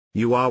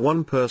You are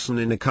one person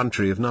in a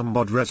country of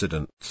numbered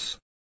residents.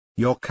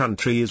 Your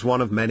country is one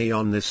of many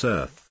on this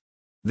Earth.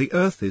 The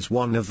Earth is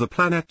one of the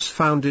planets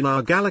found in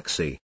our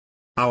galaxy.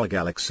 Our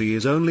galaxy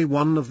is only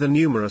one of the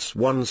numerous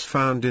ones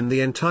found in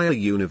the entire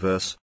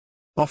universe.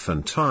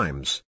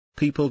 Oftentimes,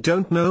 people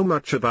don't know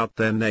much about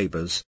their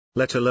neighbors,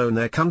 let alone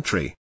their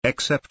country,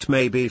 except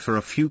maybe for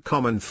a few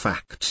common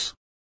facts.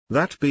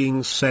 That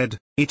being said,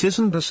 it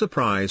isn't a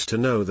surprise to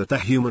know that the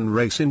human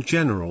race in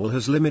general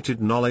has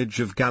limited knowledge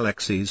of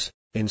galaxies,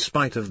 in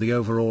spite of the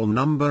overall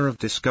number of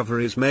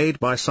discoveries made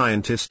by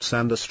scientists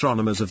and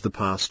astronomers of the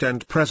past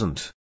and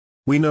present.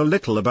 We know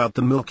little about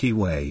the Milky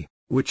Way,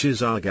 which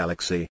is our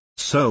galaxy,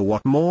 so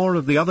what more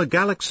of the other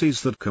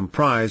galaxies that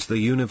comprise the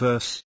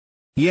universe?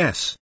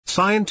 Yes,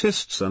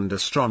 scientists and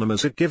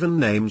astronomers are given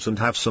names and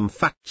have some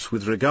facts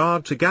with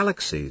regard to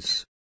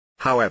galaxies.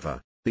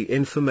 However, the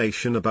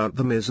information about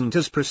them isn't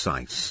as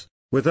precise,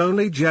 with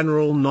only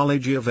general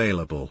knowledge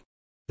available.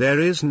 There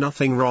is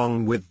nothing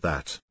wrong with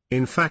that.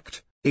 In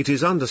fact, it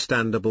is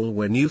understandable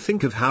when you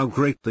think of how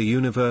great the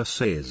universe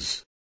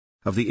is.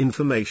 Of the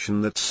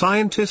information that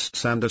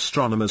scientists and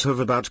astronomers have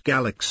about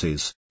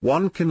galaxies,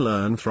 one can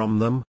learn from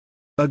them.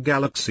 A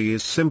galaxy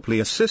is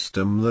simply a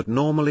system that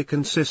normally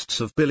consists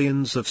of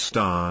billions of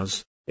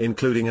stars,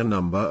 including a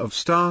number of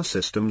star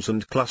systems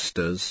and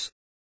clusters.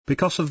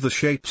 Because of the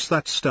shapes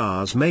that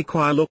stars make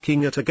while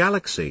looking at a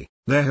galaxy,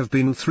 there have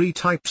been three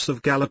types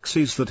of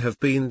galaxies that have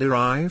been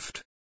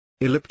derived: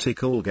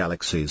 elliptical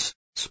galaxies,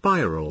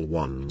 spiral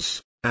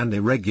ones, and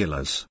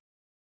irregulars.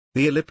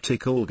 The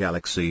elliptical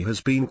galaxy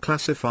has been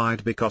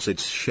classified because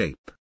its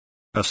shape.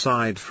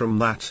 Aside from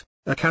that,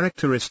 a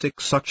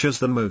characteristic such as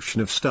the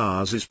motion of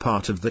stars is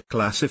part of the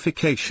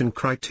classification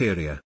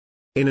criteria.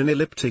 In an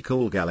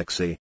elliptical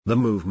galaxy, the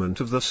movement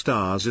of the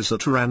stars is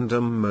at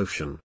random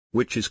motion,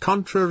 which is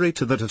contrary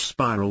to that of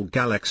spiral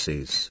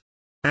galaxies.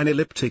 An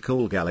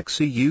elliptical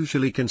galaxy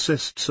usually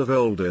consists of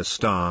older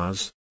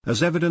stars,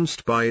 as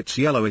evidenced by its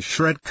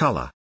yellowish-red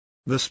color.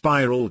 The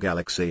spiral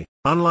galaxy,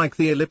 unlike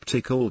the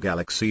elliptical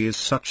galaxy, is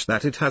such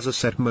that it has a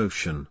set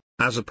motion,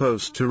 as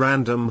opposed to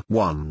random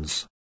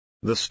ones.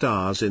 The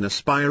stars in a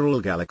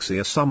spiral galaxy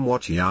are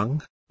somewhat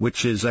young,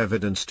 which is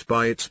evidenced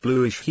by its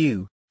bluish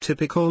hue,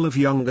 typical of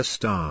younger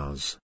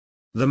stars.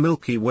 The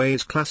Milky Way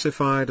is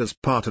classified as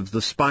part of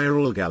the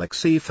spiral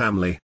galaxy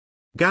family.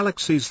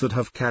 Galaxies that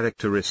have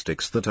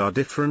characteristics that are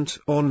different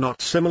or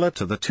not similar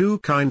to the two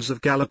kinds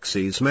of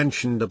galaxies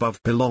mentioned above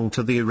belong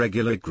to the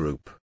irregular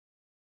group.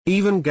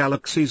 Even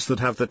galaxies that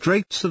have the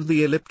traits of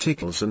the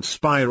ellipticals and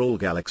spiral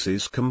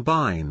galaxies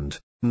combined,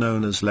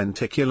 known as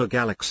lenticular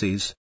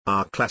galaxies,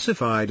 are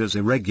classified as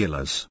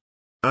irregulars.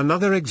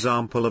 Another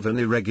example of an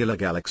irregular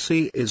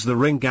galaxy is the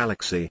ring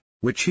galaxy,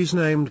 which is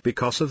named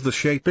because of the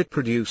shape it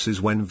produces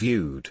when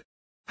viewed.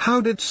 How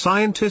did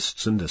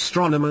scientists and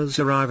astronomers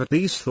arrive at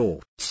these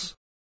thoughts?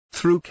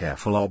 Through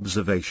careful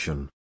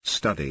observation,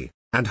 study,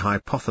 and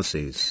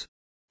hypotheses.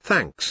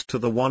 Thanks to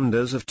the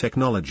wonders of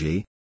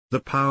technology, the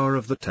power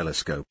of the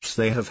telescopes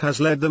they have has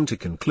led them to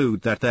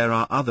conclude that there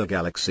are other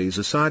galaxies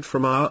aside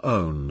from our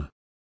own.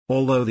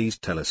 Although these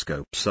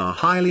telescopes are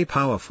highly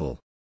powerful,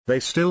 they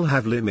still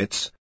have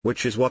limits,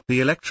 which is what the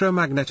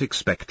electromagnetic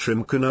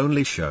spectrum can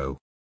only show.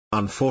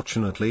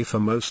 Unfortunately for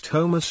most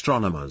home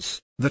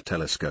astronomers, the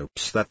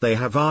telescopes that they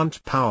have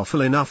aren't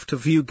powerful enough to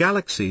view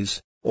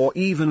galaxies, or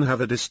even have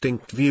a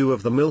distinct view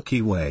of the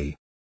Milky Way.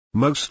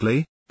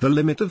 Mostly, the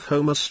limit of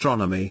home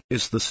astronomy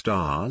is the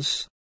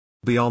stars.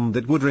 Beyond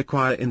that would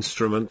require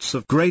instruments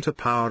of greater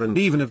power and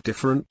even of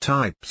different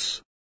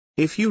types.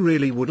 If you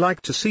really would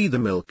like to see the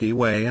Milky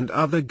Way and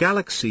other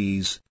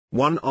galaxies,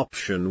 one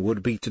option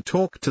would be to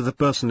talk to the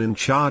person in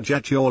charge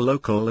at your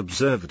local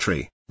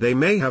observatory. They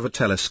may have a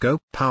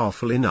telescope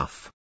powerful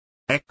enough.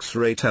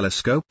 X-ray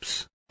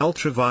telescopes,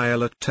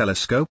 ultraviolet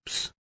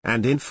telescopes,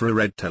 and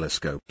infrared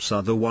telescopes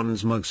are the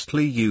ones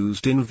mostly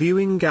used in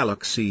viewing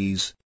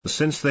galaxies,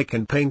 since they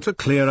can paint a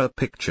clearer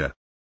picture.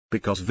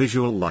 Because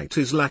visual light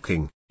is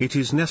lacking, it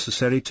is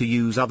necessary to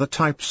use other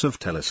types of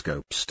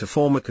telescopes to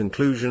form a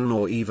conclusion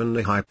or even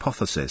a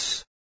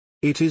hypothesis.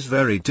 It is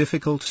very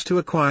difficult to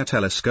acquire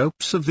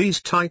telescopes of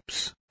these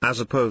types, as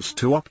opposed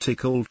to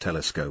optical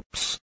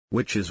telescopes,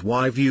 which is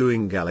why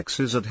viewing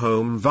galaxies at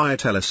home via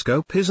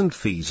telescope isn't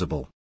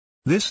feasible.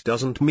 This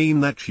doesn't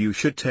mean that you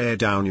should tear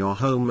down your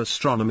home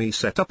astronomy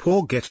setup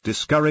or get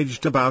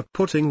discouraged about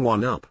putting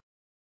one up.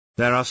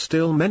 There are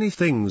still many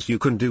things you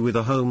can do with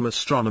a home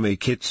astronomy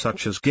kit,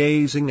 such as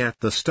gazing at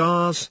the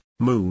stars,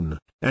 moon,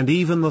 and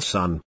even the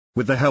sun,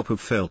 with the help of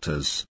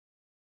filters.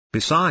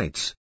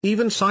 Besides,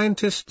 even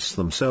scientists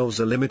themselves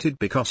are limited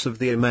because of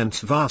the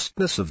immense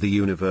vastness of the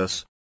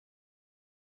universe,